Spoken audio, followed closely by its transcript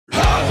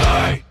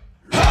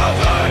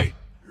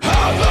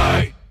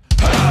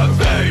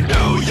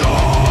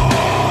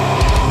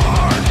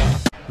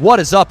What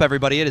is up,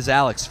 everybody? It is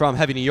Alex from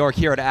Heavy New York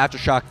here at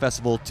Aftershock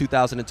Festival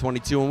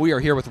 2022, and we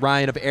are here with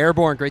Ryan of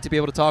Airbourne. Great to be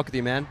able to talk with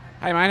you, man.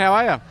 Hey, man, how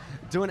are you?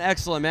 Doing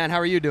excellent, man. How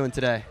are you doing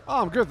today?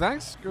 Oh, I'm good,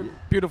 thanks. Good,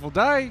 beautiful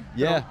day.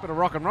 Yeah. Bit of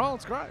rock and roll.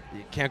 It's great.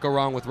 You can't go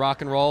wrong with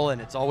rock and roll,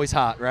 and it's always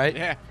hot, right?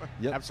 Yeah,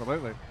 Yep.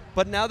 absolutely.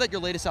 But now that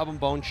your latest album,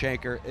 Bone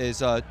Shaker,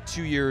 is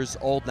 2 years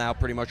old now,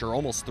 pretty much, or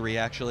almost 3,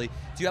 actually, do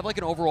you have like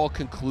an overall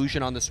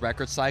conclusion on this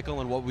record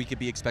cycle and what we could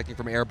be expecting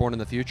from Airbourne in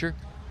the future?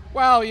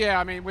 Well, yeah,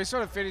 I mean, we're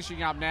sort of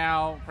finishing up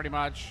now, pretty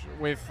much,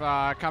 with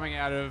coming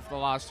out of the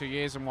last 2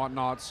 years and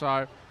whatnot.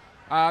 So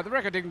the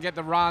record didn't get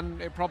the run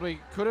it probably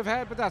could have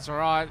had, but that's all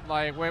right.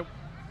 Like,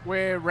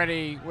 we're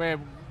ready. We're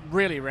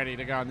really ready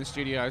to go in the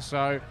studio.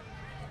 So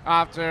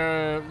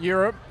after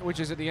Europe, which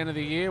is at the end of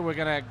the year, we're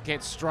going to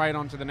get straight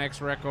onto the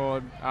next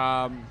record,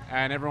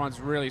 and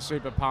everyone's really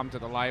super pumped at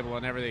the label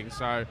and everything.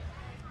 So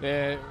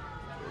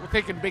we're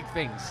thinking big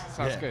things,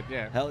 so it's good,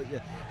 yeah. Hell yeah.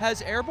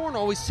 Has Airbourne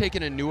always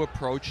taken a new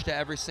approach to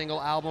every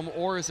single album,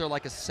 or is there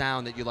like a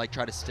sound that you like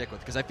try to stick with?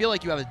 Because I feel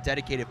like you have a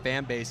dedicated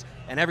fan base,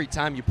 and every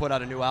time you put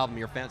out a new album,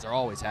 your fans are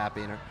always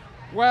happy. You know?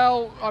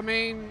 Well, I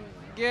mean,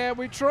 yeah,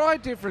 we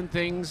tried different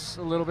things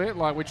a little bit.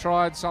 Like, we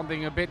tried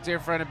something a bit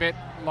different, a bit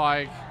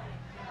like,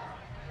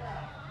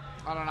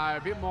 I don't know,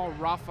 a bit more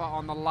rougher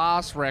on the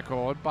last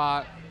record,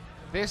 but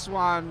this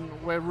one,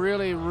 we're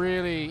really,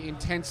 really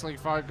intensely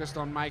focused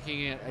on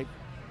making it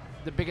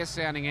the biggest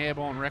sounding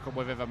Airbourne record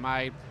we've ever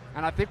made,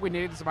 and I think we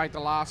needed to make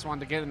the last one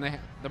to get in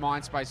the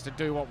mind space to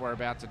do what we're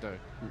about to do.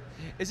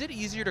 Is it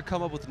easier to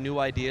come up with new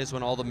ideas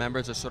when all the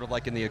members are sort of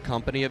like in the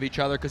company of each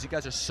other, because you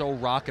guys are so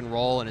rock and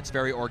roll and it's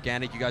very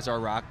organic, you guys are a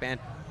rock band,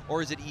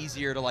 or is it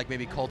easier to like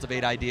maybe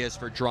cultivate ideas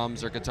for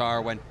drums or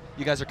guitar when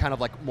you guys are kind of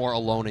like more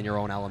alone in your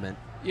own element?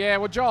 Yeah,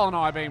 well, Joel and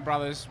I, being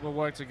brothers, will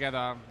work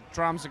together,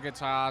 drums and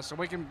guitar, so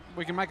we can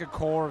make a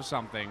core of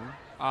something,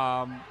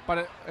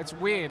 but it's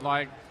weird,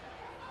 like,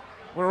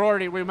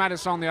 we made a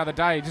song the other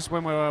day just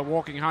when we were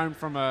walking home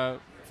from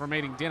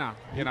eating dinner,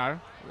 you know,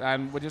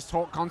 and we're just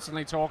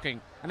constantly talking,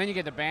 and then you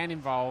get the band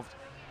involved,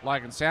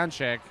 like in sound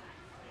check,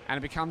 and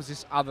it becomes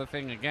this other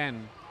thing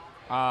again.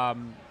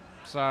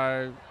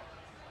 So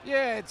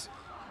yeah,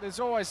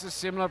 there's always a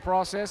similar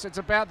process. It's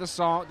about the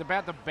song,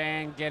 about the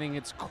band getting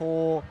its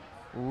core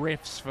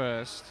riffs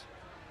first,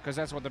 because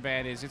that's what the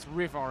band is. It's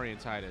riff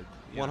orientated.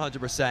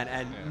 100%,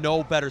 and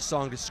no better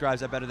song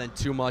describes that better than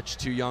Too Much,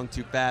 Too Young,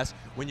 Too Fast.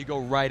 When you go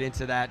right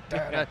into that,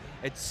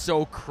 it's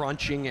so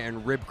crunching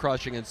and rib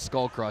crushing and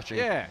skull crushing.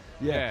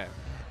 Yeah.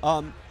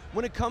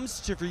 When it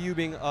comes to, for you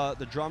being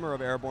the drummer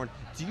of Airbourne,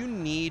 do you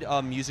need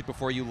music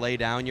before you lay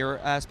down your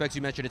aspects?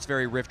 You mentioned it's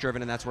very riff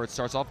driven and that's where it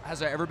starts off. Has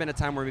there ever been a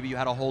time where maybe you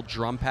had a whole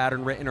drum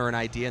pattern written or an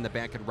idea and the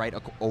band could write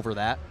over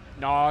that?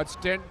 No, it's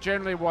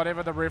generally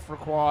whatever the riff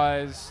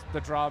requires,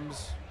 the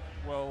drums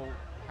will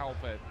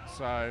help it.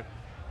 So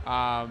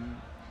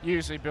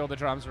usually build the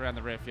drums around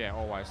the riff, yeah,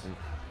 always.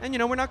 And you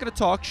know, we're not going to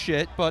talk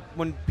shit, but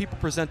when people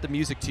present the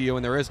music to you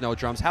and there is no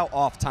drums, how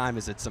off time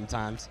is it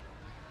sometimes?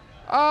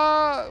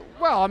 Well,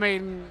 I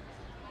mean,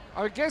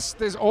 I guess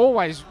there's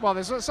always, well,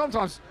 there's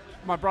sometimes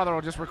my brother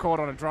will just record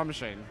on a drum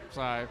machine,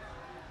 so,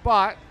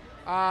 but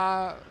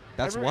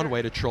that's one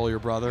way to troll your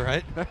brother,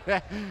 right?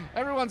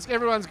 everyone's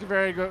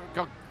very good,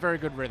 got very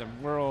good rhythm.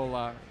 We're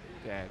all,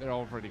 yeah, they're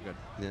all pretty good.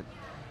 Yeah.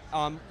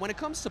 When it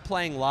comes to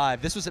playing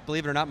live, this was,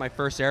 believe it or not, my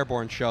first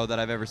Airbourne show that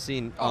I've ever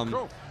seen. Oh,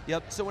 cool.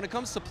 Yep. So when it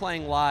comes to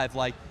playing live,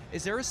 like,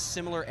 is there a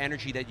similar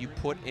energy that you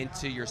put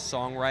into your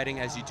songwriting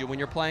as you do when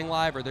you're playing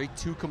live, or are they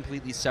two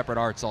completely separate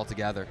arts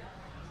altogether?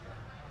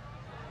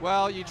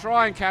 Well, you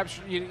try and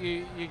capture.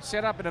 You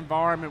set up an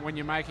environment when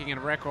you're making a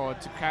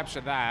record to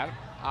capture that,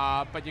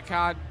 but you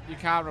can't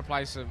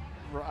replace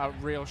a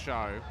real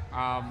show.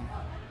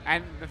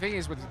 And the thing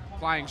is, with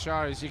playing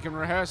shows, you can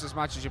rehearse as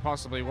much as you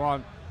possibly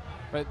want.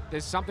 But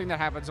there's something that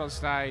happens on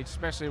stage,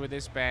 especially with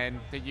this band,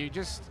 that you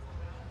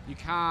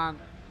can't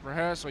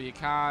rehearse, or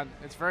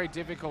it's very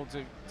difficult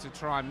to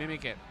try and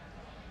mimic it.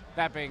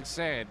 That being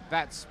said,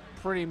 that's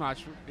pretty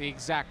much the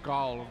exact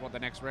goal of what the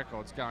next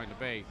record's going to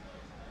be,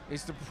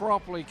 is to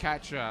properly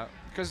capture,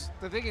 because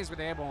the thing is with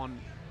Airbourne,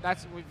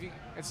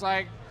 it's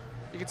like,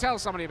 you can tell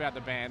somebody about the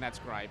band, that's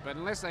great, but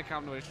unless they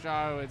come to a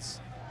show,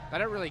 they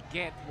don't really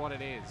get what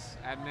it is,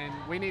 and then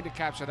we need to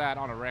capture that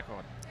on a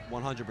record.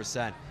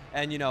 100%.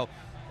 And you know,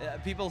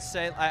 people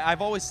say,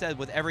 I've always said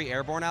with every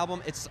Airbourne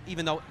album, it's,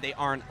 even though they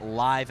aren't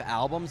live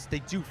albums, they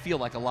do feel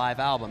like a live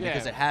album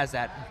because it has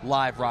that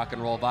live rock and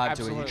roll vibe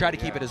to it. You try to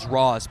keep it as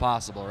raw as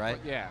possible, right?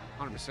 Yeah,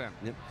 100%.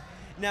 Yep.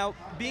 Now,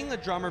 being a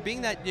drummer,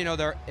 being that, you know,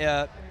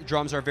 their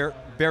drums are very,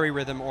 very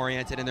rhythm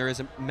oriented and there is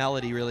a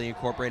melody really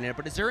incorporated in it,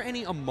 but is there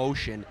any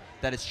emotion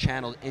that is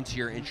channeled into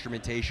your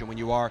instrumentation when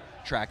you are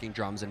tracking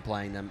drums and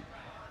playing them?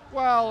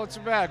 Well, it's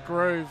about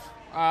groove.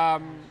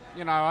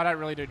 You know, I don't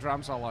really do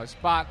drum solos,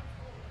 but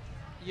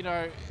you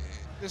know,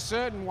 the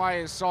certain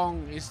way a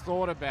song is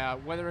thought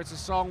about, whether it's a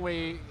song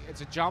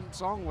it's a jump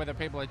song, whether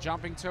people are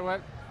jumping to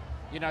it,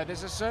 you know,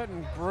 there's a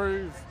certain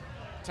groove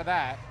to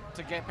that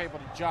to get people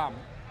to jump.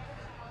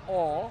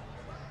 Or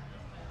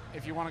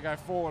if you want to go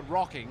forward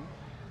rocking,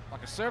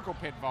 like a circle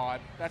pit vibe,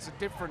 that's a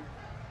different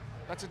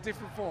That's a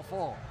different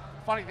 4/4.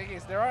 Funny thing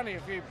is, they're only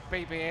a few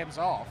BPMs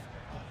off.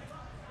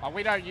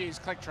 We don't use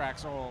click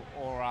tracks or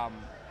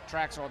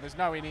tracks, or there's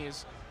no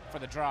in-ears for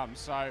the drums,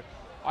 so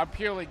I'm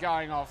purely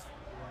going off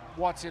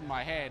what's in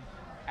my head,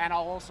 and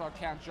I'll also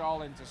count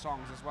Joel into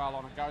songs as well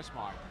on a ghost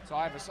mic. So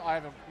I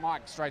have a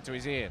mic straight to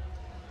his ear,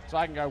 so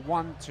I can go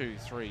 1, 2,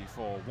 3,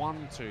 4,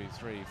 1, 2,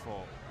 3,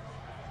 4,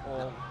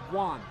 or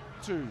 1,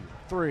 2,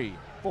 3,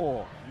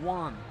 4,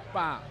 1,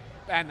 bam,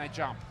 and they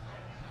jump.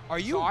 Are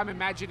you? So I'm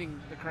imagining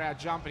the crowd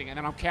jumping, and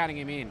then I'm counting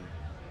him in.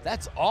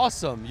 That's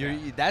awesome.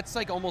 That's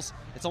like almost.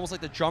 It's almost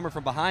like the drummer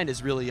from behind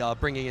is really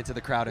bringing into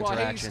the crowd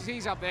interaction.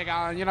 He's up there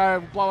going, you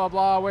know, blah blah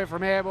blah. We're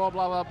from Airbourne,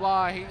 blah blah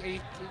blah.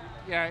 He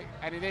you know,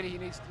 and then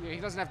he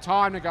doesn't have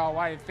time to go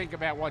away and think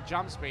about what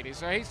jump speed is.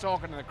 So he's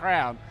talking to the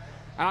crowd,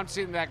 and I'm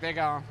sitting back there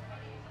going,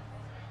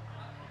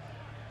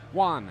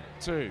 1,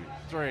 2,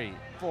 3,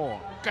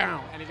 4, go,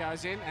 and he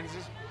goes in, and it's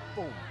just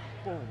boom,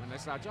 boom, and they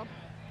start jumping.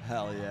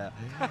 Hell yeah.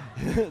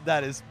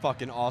 That is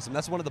fucking awesome.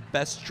 That's one of the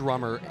best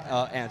drummer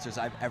answers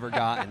I've ever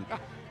gotten.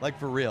 Like,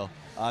 for real.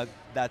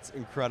 That's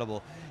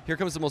incredible. Here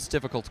comes the most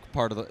difficult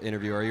part of the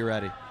interview. Are you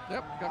ready?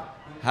 Yep. Go.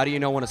 How do you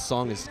know when a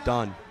song is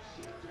done?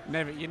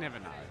 You never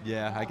know.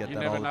 Yeah, I get You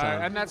that never all the know.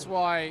 time. And that's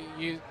why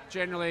you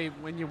generally,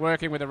 when you're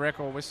working with a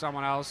record with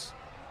someone else,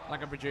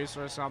 like a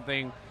producer or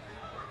something,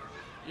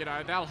 you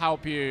know, they'll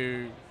help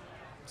you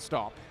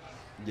stop.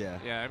 Yeah.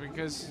 Yeah,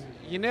 because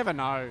you never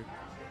know.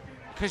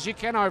 Because you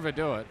can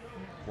overdo it.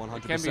 100%.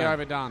 It can be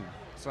overdone.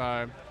 So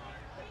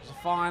there's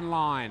a fine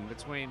line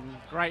between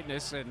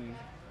greatness and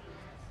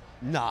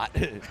not.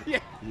 yeah.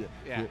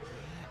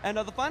 And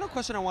the final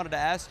question I wanted to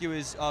ask you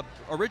is,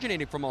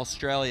 originating from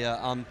Australia,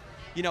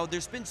 you know,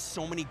 there's been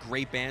so many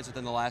great bands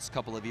within the last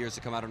couple of years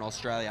that come out in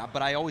Australia,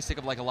 but I always think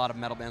of like a lot of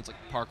metal bands like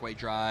Parkway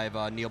Drive,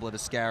 Neil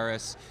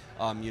Blittiscaris,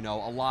 you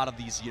know, a lot of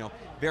these, you know,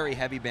 very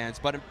heavy bands.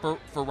 But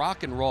for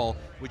rock and roll,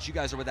 which you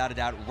guys are without a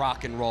doubt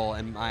rock and roll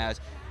in my eyes,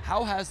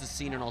 how has the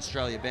scene in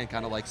Australia been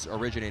kind of like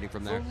originating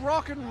from there? For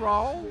rock and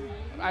roll,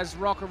 as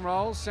rock and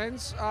roll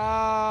sense,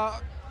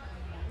 not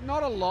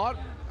a lot.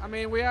 I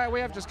mean, we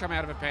have just come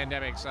out of a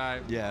pandemic,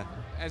 so yeah.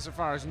 As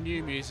far as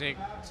new music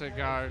to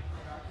go,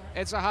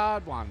 it's a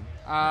hard one.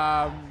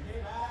 I'm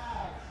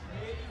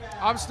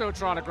still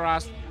trying to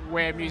grasp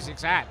where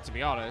music's at, to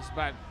be honest,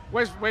 but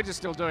we're just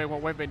still doing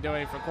what we've been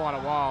doing for quite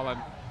a while, and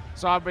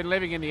so I've been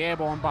living in the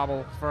Airbourne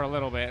bubble for a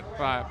little bit,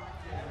 but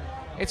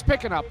it's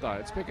picking up, though.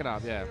 It's picking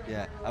up, yeah.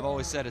 Yeah, I've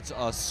always said it's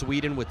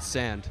Sweden with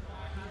sand.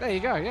 There you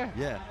go, yeah.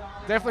 Yeah.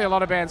 Definitely a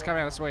lot of bands come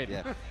out of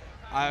Sweden. Yeah.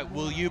 I've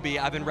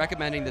been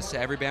recommending this to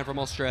every band from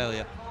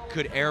Australia.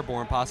 Could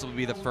Airbourne possibly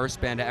be the first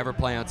band to ever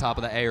play on top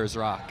of the Ayers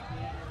Rock?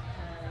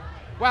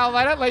 Well,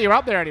 they don't let you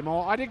up there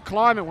anymore. I did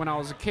climb it when I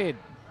was a kid.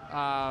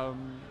 Fuck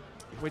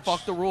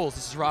the rules.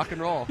 This is rock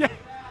and roll. Yeah.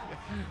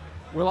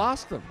 We'll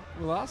ask them.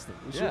 We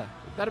should. Yeah.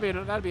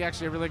 That'd be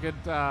actually a really good.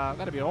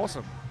 That'd be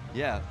awesome.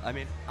 Yeah, I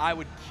mean, I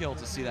would kill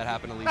to see that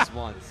happen at least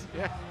once.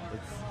 Yeah.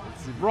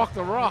 It's Rock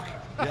the Rock.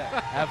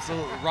 Yeah,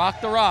 absolutely. Rock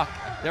the Rock.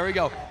 There we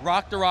go.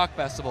 Rock the Rock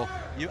Festival.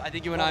 I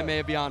think you and I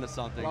may be onto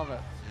something. Love it.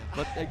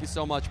 But thank you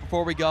so much.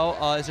 Before we go,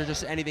 is there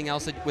just anything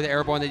else with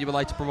Airbourne that you would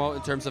like to promote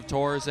in terms of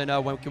tours, and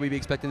when can we be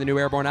expecting the new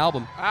Airbourne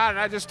album? I don't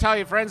know, just tell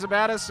your friends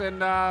about us, and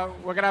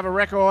we're going to have a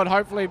record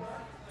hopefully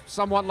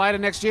somewhat later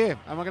next year,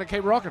 and we're going to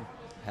keep rocking.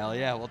 Hell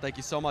yeah. Well, thank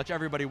you so much,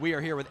 everybody. We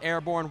are here with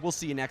Airbourne. We'll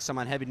see you next time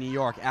on Heavy New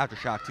York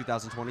Aftershock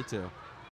 2022.